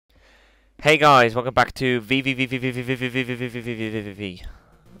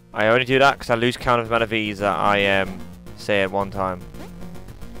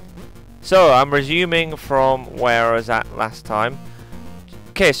So I'm resuming from where I was at last time.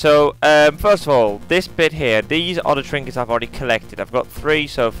 Okay, so first of all, this bit here, these are the trinkets I've already collected. I've got 3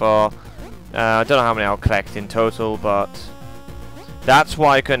 so far. I don't know how many I'll collect in total, but that's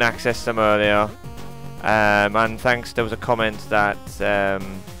why I couldn't access them earlier. And thanks, there was a comment that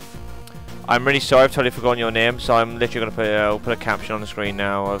I'm really sorry, I've totally forgotten your name, so I'm literally going to put a caption on the screen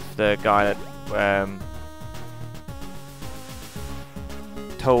now of the guy that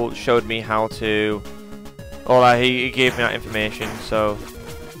showed me how to. He gave me that information. So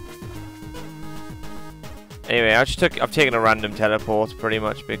anyway, I've taken a random teleport pretty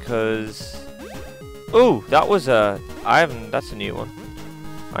much because. Ooh, that was that's a new one,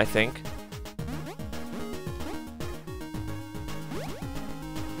 I think.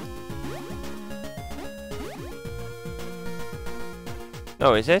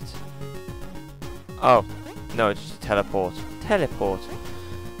 No, is it? Oh, no, it's just a teleport. Teleport.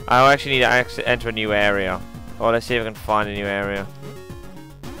 I actually need to enter a new area. Oh, let's see if I can find a new area.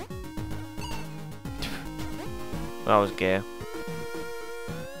 That was gay.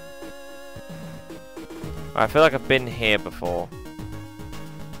 I feel like I've been here before.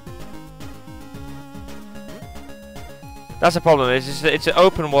 That's the problem. It's an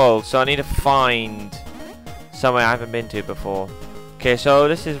open world, so I need to find somewhere I haven't been to before. Okay, so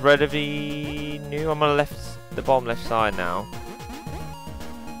this is relatively new. I'm on the bottom left side now.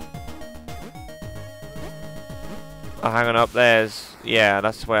 Oh, hang on, up there's... Yeah,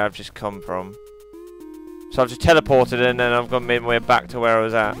 that's where I've just come from. So I've just teleported and then I've gone midway back to where I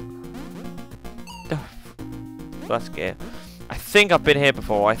was at. That's good. I think I've been here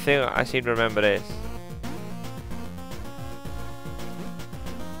before. I think I seem to remember this.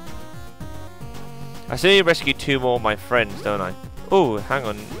 I still need to rescue 2 more of my friends, don't I? Oh, hang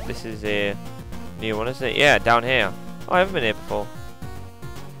on. This is a new one, isn't it? Yeah, down here. Oh, I haven't been here before.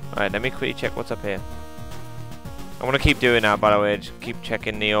 Alright, let me quickly check what's up here. I want to keep doing that, by the way. Just keep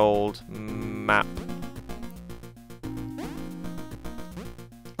checking the old map.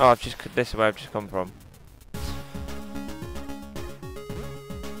 Oh, this is where I've just come from.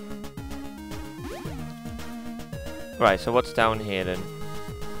 Right, so what's down here then?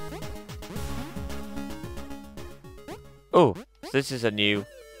 Oh, this is a new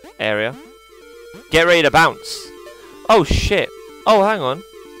area. Get ready to bounce. Oh shit. Oh, hang on.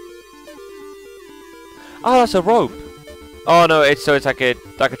 Oh, that's a rope. Oh no, it's like a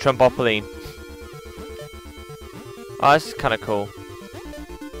trampoline. Oh, this is kind of cool.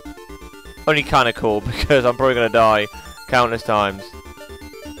 Only kind of cool because I'm probably gonna die countless times.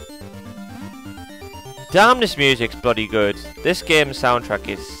 Damn, this music's bloody good. This game's soundtrack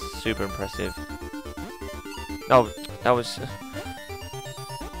is super impressive. Oh, that was...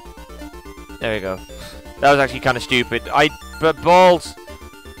 There we go. That was actually kind of stupid. But balls!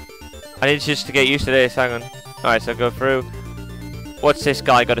 I need just to get used to this. Hang on. Alright, so go through. What's this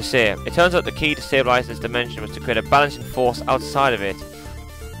guy got to say? It turns out the key to stabilize this dimension was to create a balancing force outside of it.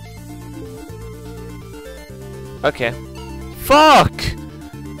 Okay. Fuck!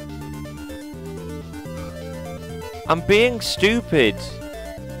 I'm being stupid.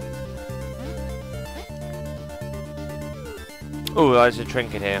 Oh, there's a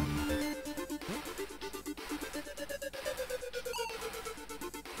trinket here.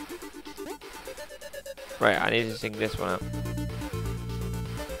 Right, I need to sync this one up.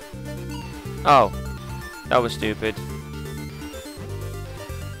 Oh, that was stupid.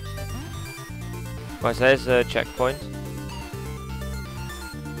 Right, so there's a checkpoint.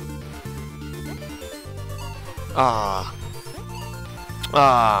 Ah.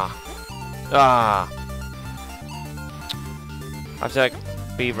 I have to like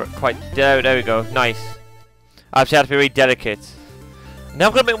be quite... There we go, nice. I have to be really delicate. Now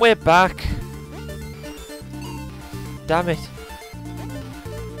I've got to make my way back. Damn it.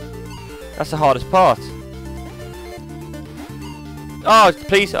 That's the hardest part. Oh,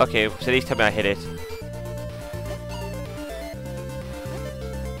 please. Okay, so at least tell me I hit it.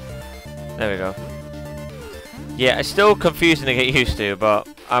 There we go. Yeah, it's still confusing to get used to, but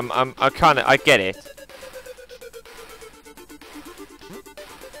I get it.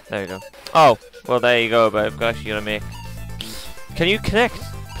 There we go. Oh, well there you go, but I've actually gonna make... Can you connect,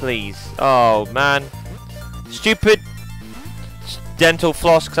 please? Oh, man. Stupid dental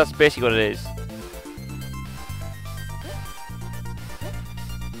floss, because that's basically what it is.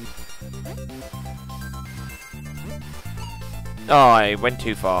 Oh, I went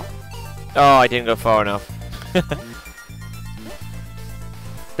too far. Oh, I didn't go far enough.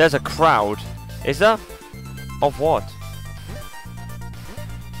 There's a crowd. Is there? Of what?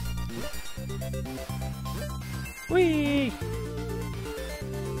 Whee!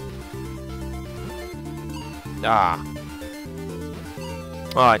 Ah.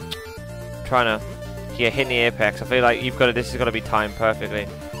 Alright. Trying to... Yeah, hitting the apex. I feel like you've got to... This has got to be timed perfectly.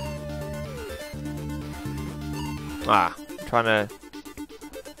 Ah. Trying to...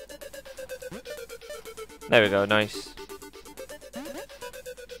 There we go, nice.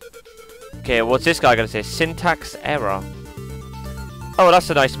 Okay, what's this guy going to say? Syntax error. Oh, that's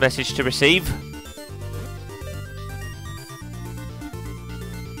a nice message to receive.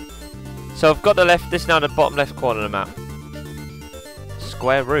 So I've got the left, this now in the bottom left corner of the map.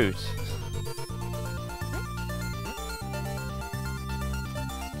 Square root.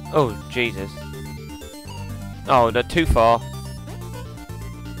 Oh, Jesus. Oh, they're too far.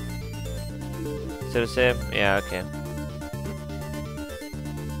 Is it the same? Yeah, okay.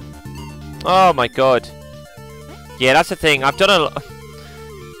 Oh my god. Yeah, that's the thing. I've done a lot.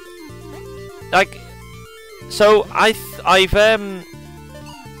 Like, so I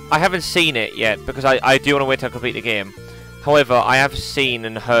haven't seen it yet because I do want to wait till I complete the game. However, I have seen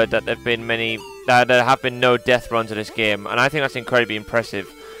and heard that there have been no death runs of this game, and I think that's incredibly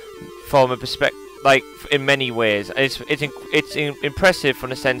impressive from a perspective, like in many ways. It's impressive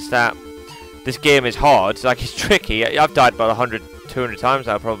from the sense that this game is hard, like it's tricky. I've died about 100, 200 times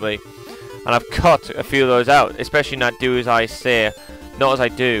now probably, and I've cut a few of those out, especially not do as I say, not as I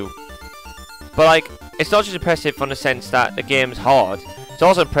do. But like, it's not just impressive from the sense that the game's hard. It's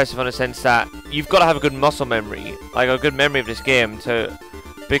also impressive in the sense that you've got to have a good muscle memory, like a good memory of this game,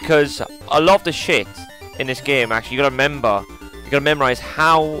 because a lot of the shit in this game actually you got to memorize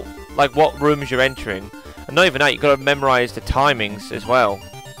how, like what rooms you're entering, and not even that, you got to memorize the timings as well.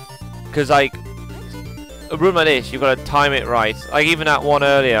 Because like a room like this, you've got to time it right. Like even that one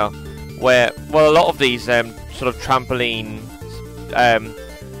earlier, where a lot of these sort of trampoline,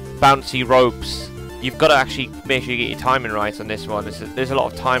 bouncy ropes. You've got to actually make sure you get your timing right on this one. There's a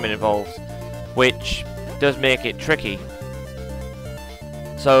lot of timing involved, which does make it tricky.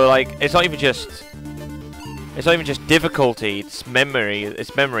 So like, it's not even just difficulty. It's memory.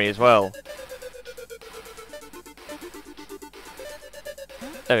 It's memory as well.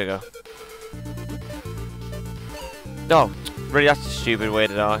 There we go. Oh, really? That's a stupid way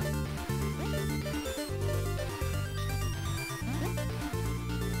to die.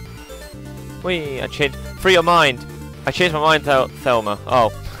 Whee! I changed. Free your mind! I changed my mind, Thelma. Oh.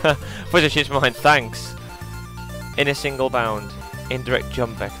 First I changed my mind. Thanks. In a single bound. Indirect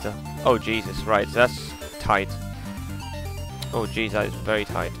jump vector. Oh, Jesus. Right, so that's tight. Oh, jeez, that is very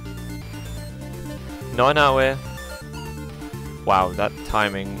tight. Not our way. Wow, that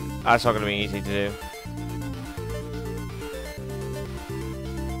timing. That's not going to be easy to do.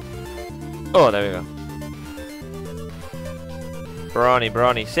 Oh, there we go.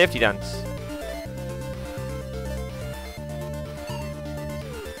 Brawny. Safety dance.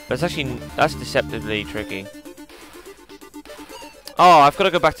 That's deceptively tricky. Oh, I've got to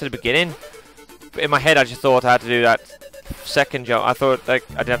go back to the beginning. In my head, I just thought I had to do that second jump. I thought like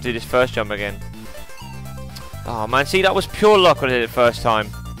I didn't have to do this first jump again. Oh man, see, that was pure luck when I did it first time.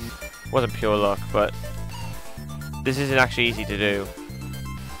 It wasn't pure luck, but this isn't actually easy to do.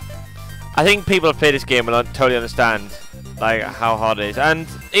 I think people have played this game will totally understand like how hard it is, and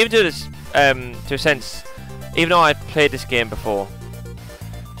even to this, to a sense, even though I played this game before.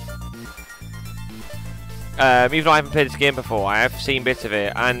 Even though I haven't played this game before, I have seen bits of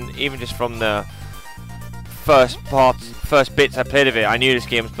it, and even just from the first bits I played of it, I knew this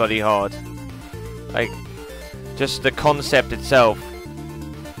game was bloody hard. Like, just the concept itself,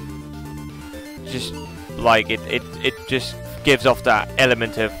 just like it just gives off that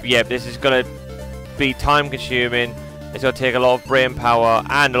element of, yeah, this is gonna be time consuming. It's gonna take a lot of brain power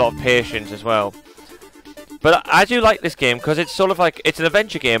and a lot of patience as well. But I do like this game because it's sort of like, it's an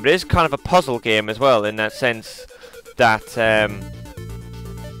adventure game, but it is kind of a puzzle game as well, in that sense that that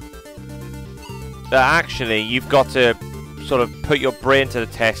actually you've got to sort of put your brain to the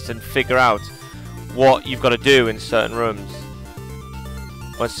test and figure out what you've got to do in certain rooms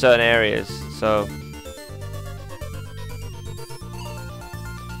or certain areas. So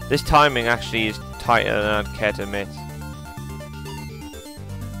this timing actually is tighter than I'd care to admit.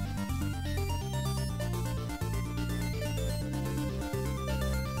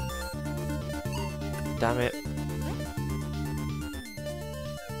 Damn it.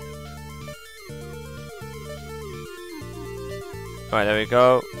 Right, there we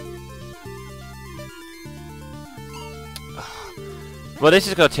go. Well, this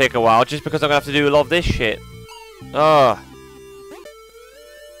is going to take a while just because I'm going to have to do a lot of this shit. Oh.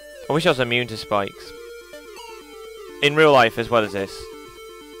 I wish I was immune to spikes. In real life as well as this.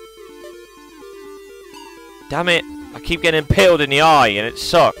 Damn it! I keep getting impaled in the eye and it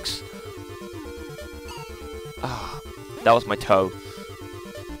sucks. Ah, that was my toe.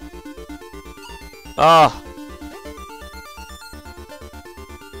 Ah!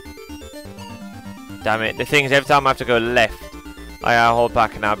 Damn it. The thing is, every time I have to go left, I gotta hold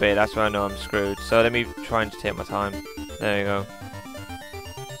back in that bit. That's where I know I'm screwed. So let me try and just take my time. There you go.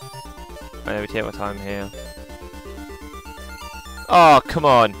 Right, let me take my time here. Oh, come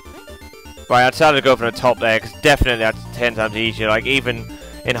on. Right, I decided to go from the top there, because definitely that's 10 times easier. Like, even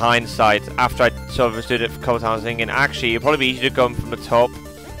in hindsight, after I sort of did it a couple of times, thinking, actually, it'd probably be easier to go from the top.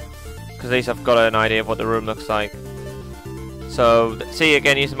 Because at least I've got an idea of what the room looks like. So, see,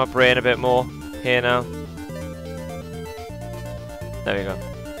 again, using my brain a bit more here now. There we go.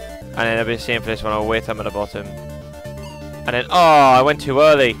 And then I'll be the same for this one. I'll wait till I'm at the bottom. And then, oh, I went too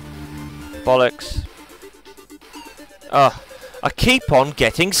early. Bollocks. Oh, I keep on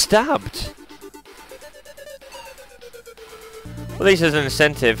getting stabbed. Well, at least there's an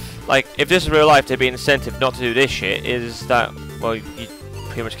incentive. Like, if this is real life, there'd be an incentive not to do this shit. Is that, well, you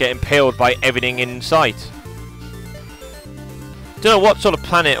pretty much get impaled by everything in sight. Don't know what sort of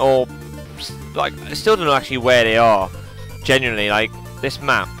planet or, like, I still don't know actually where they are. Genuinely, like, this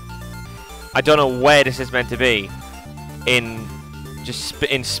map, I don't know where this is meant to be in just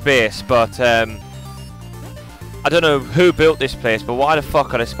in space, but I don't know who built this place, but why the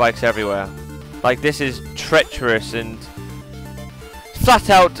fuck are there spikes everywhere? Like, this is treacherous and flat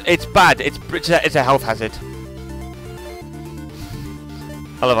out, it's bad. It's a health hazard.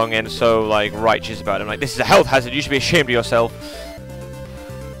 I love how I'm getting so, like, righteous about it. I'm like, this is a health hazard, you should be ashamed of yourself.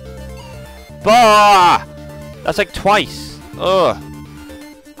 Bah! That's like twice. Ugh.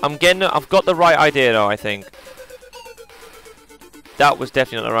 I've got the right idea though, I think. That was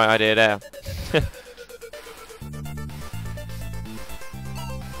definitely the right idea there.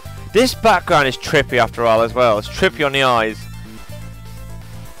 This background is trippy after all as well. It's trippy on the eyes.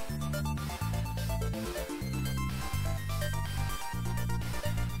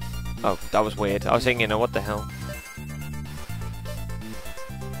 Oh, that was weird. I was thinking, what the hell?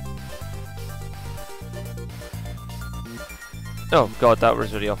 Oh god, that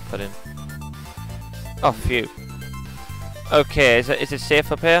was really off-putting. Oh, phew. Okay, is it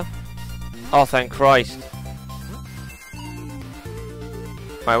safe up here? Oh, thank Christ.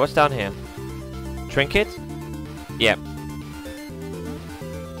 Right, what's down here? Trinket? Yep.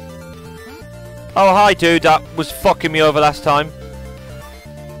 Oh, hi dude, that was fucking me over last time.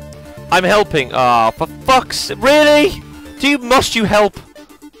 I'm helping. Oh, for fuck's... Really? Must you help?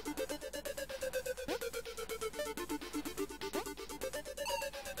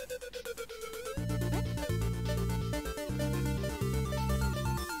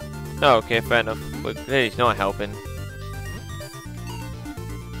 Oh, okay, fair enough. But clearly he's not helping.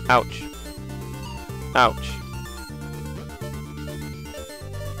 Ouch. Ouch.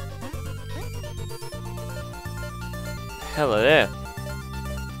 Hell are there?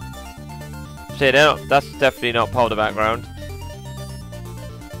 See, that's definitely not part of the background.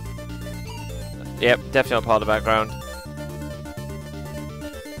 Yep, definitely not part of the background.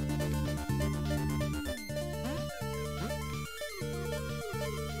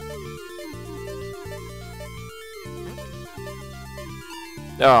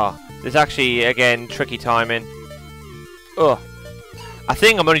 Oh, there's actually, again, tricky timing. Oh, I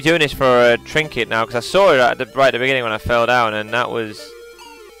think I'm only doing this for a trinket now, because I saw it right at the beginning when I fell down, and that was...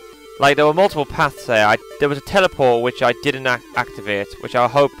 Like, there were multiple paths there. There was a teleport which I didn't activate, which I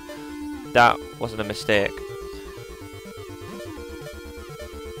hope that wasn't a mistake.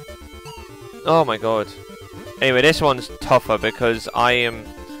 Oh my god. Anyway, this one's tougher, because I'm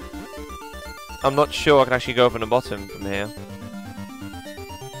not sure I can actually go from the bottom from here.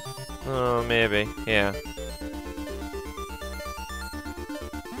 Oh, maybe. Yeah.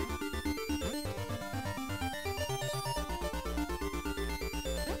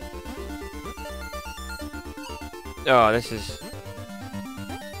 Oh, this is...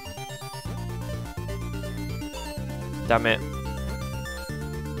 Damn it.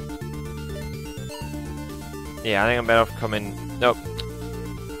 Yeah, I think I'm better off coming... Nope.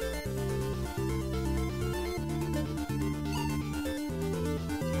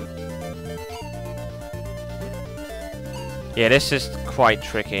 Yeah, this is quite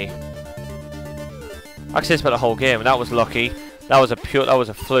tricky. Actually, this about the whole game. That was lucky. That was a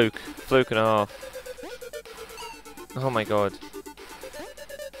fluke. Fluke and a half. Oh my god.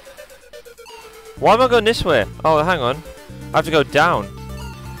 Why am I going this way? Oh, hang on. I have to go down.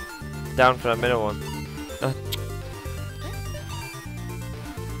 Down for that middle one.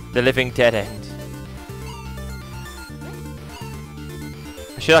 The living dead end.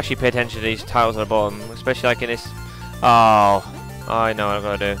 I should actually pay attention to these tiles on the bottom, especially like in this. Oh, I know what I've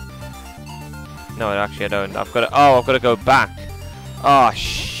got to do. No, actually I don't. I've got to. Oh, I've got to go back. Oh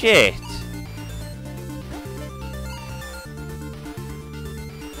shit!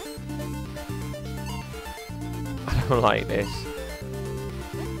 I don't like this.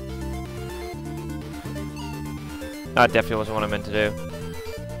 That definitely wasn't what I meant to do.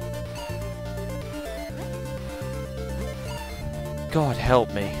 God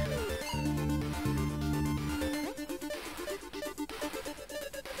help me.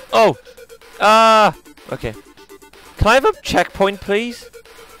 Oh! Okay. Can I have a checkpoint, please?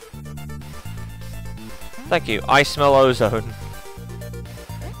 Thank you. I smell ozone.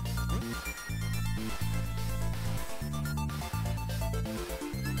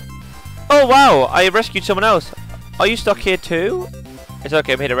 Oh wow! I rescued someone else. Are you stuck here too? It's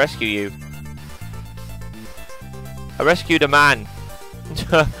okay, I'm here to rescue you. I rescued a man.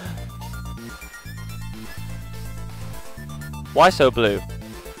 Why so blue?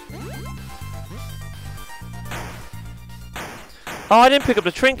 Oh, I didn't pick up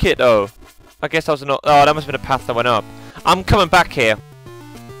the trinket though. I guess that was not. Oh, that must have been a path that went up. I'm coming back here.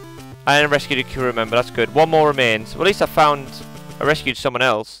 I didn't rescue the crew member. That's good. One more remains. Well, at least I rescued someone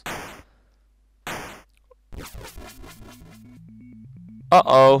else.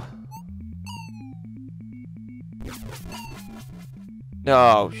 Uh-oh.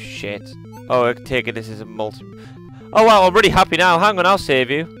 Oh, shit. Oh, I take it this is a multi... Oh, wow, I'm really happy now. Hang on, I'll save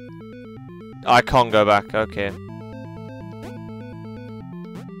you. I can't go back. Okay.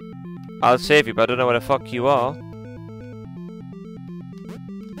 I'll save you, but I don't know where the fuck you are.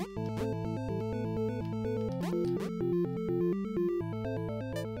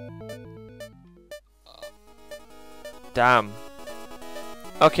 Damn.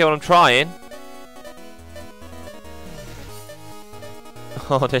 Okay, well, I'm trying.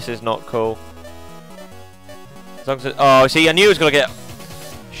 Oh, this is not cool. As long as it, oh, see, I knew it was gonna get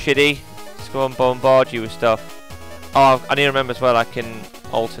shitty. Let's go and bombard you with stuff. Oh, I need to remember as well, I can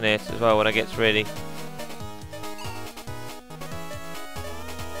alternate as well when it gets ready.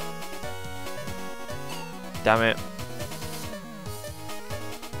 Damn it.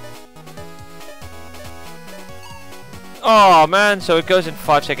 Oh man, so it goes in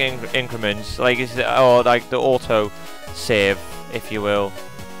 5-second increments, like is it, or like the auto save, if you will.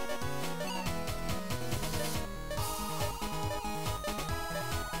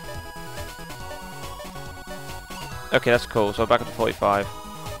 Okay, that's cool. So back up to 45.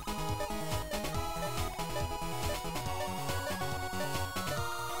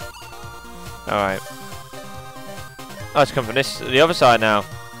 All right. Oh, it's come from the other side now.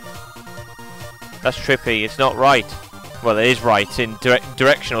 That's trippy. It's not right. Well, it is right in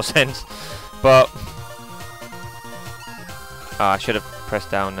directional sense, but I should have pressed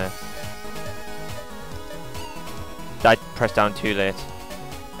down there. I pressed down too late.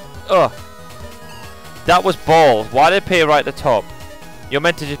 Ugh. That was balls. Why did it appear right at the top? You're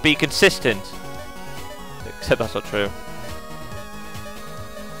meant to just be consistent. Except that's not true.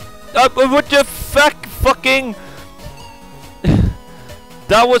 What the fuck? Fucking...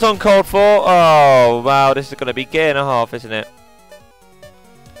 That was uncalled for. Oh, wow. This is going to be gay and a half, isn't it?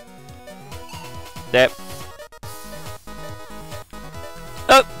 Yep.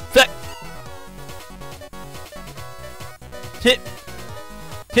 Oh, fuck. Hit.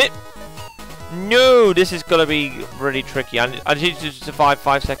 Hit. No, this is going to be really tricky. I need to survive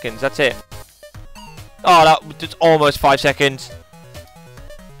 5 seconds. That's it. Oh, that's almost 5 seconds.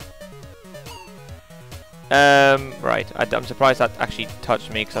 Right. I'm surprised that actually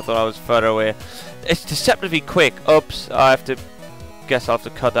touched me because I thought I was further away. It's deceptively quick. Oops. I have to... Guess I'll have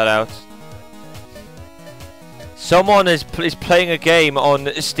to cut that out. Someone is playing a game on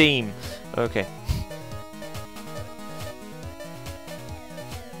Steam. Okay.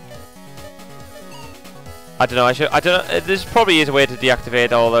 I don't know. I don't know. There's probably is a way to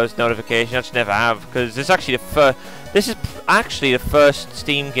deactivate all those notifications. I just never have because this is actually the first. This is actually the first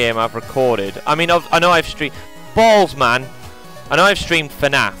Steam game I've recorded. I mean, I know I've streamed balls, man. I know I've streamed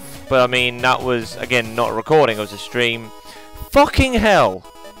FNAF, but I mean that was again not a recording. It was a stream. Fucking hell!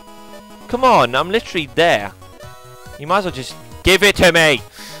 Come on, I'm literally there. You might as well just give it to me.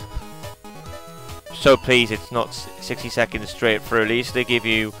 So please, it's not 60 seconds straight through. At least they give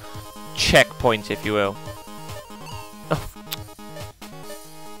you checkpoints, if you will.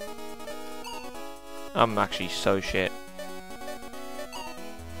 I'm actually so shit.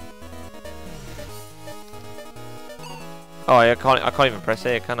 Oh, I can't even press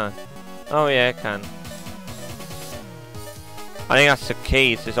A, can I? Oh yeah, I can. I think that's the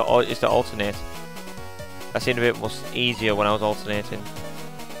key, is to alternate. That seemed a bit more easier when I was alternating.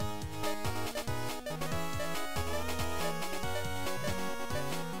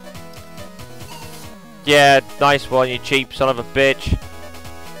 Yeah, nice one, you cheap son of a bitch.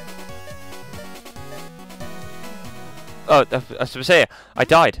 Oh, I was going to say, I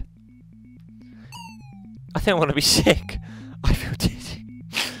died. I think I'm going to be sick. I feel dizzy.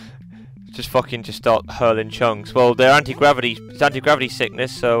 Just fucking just start hurling chunks. Well, they're anti-gravity. It's anti-gravity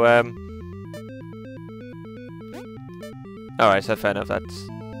sickness, so alright, so fair enough. That's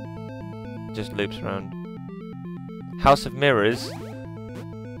just loops around. House of Mirrors.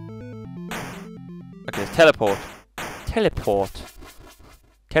 Okay, it's teleport. Teleport.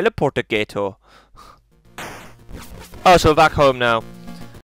 Teleportator. Oh, so we're back home now.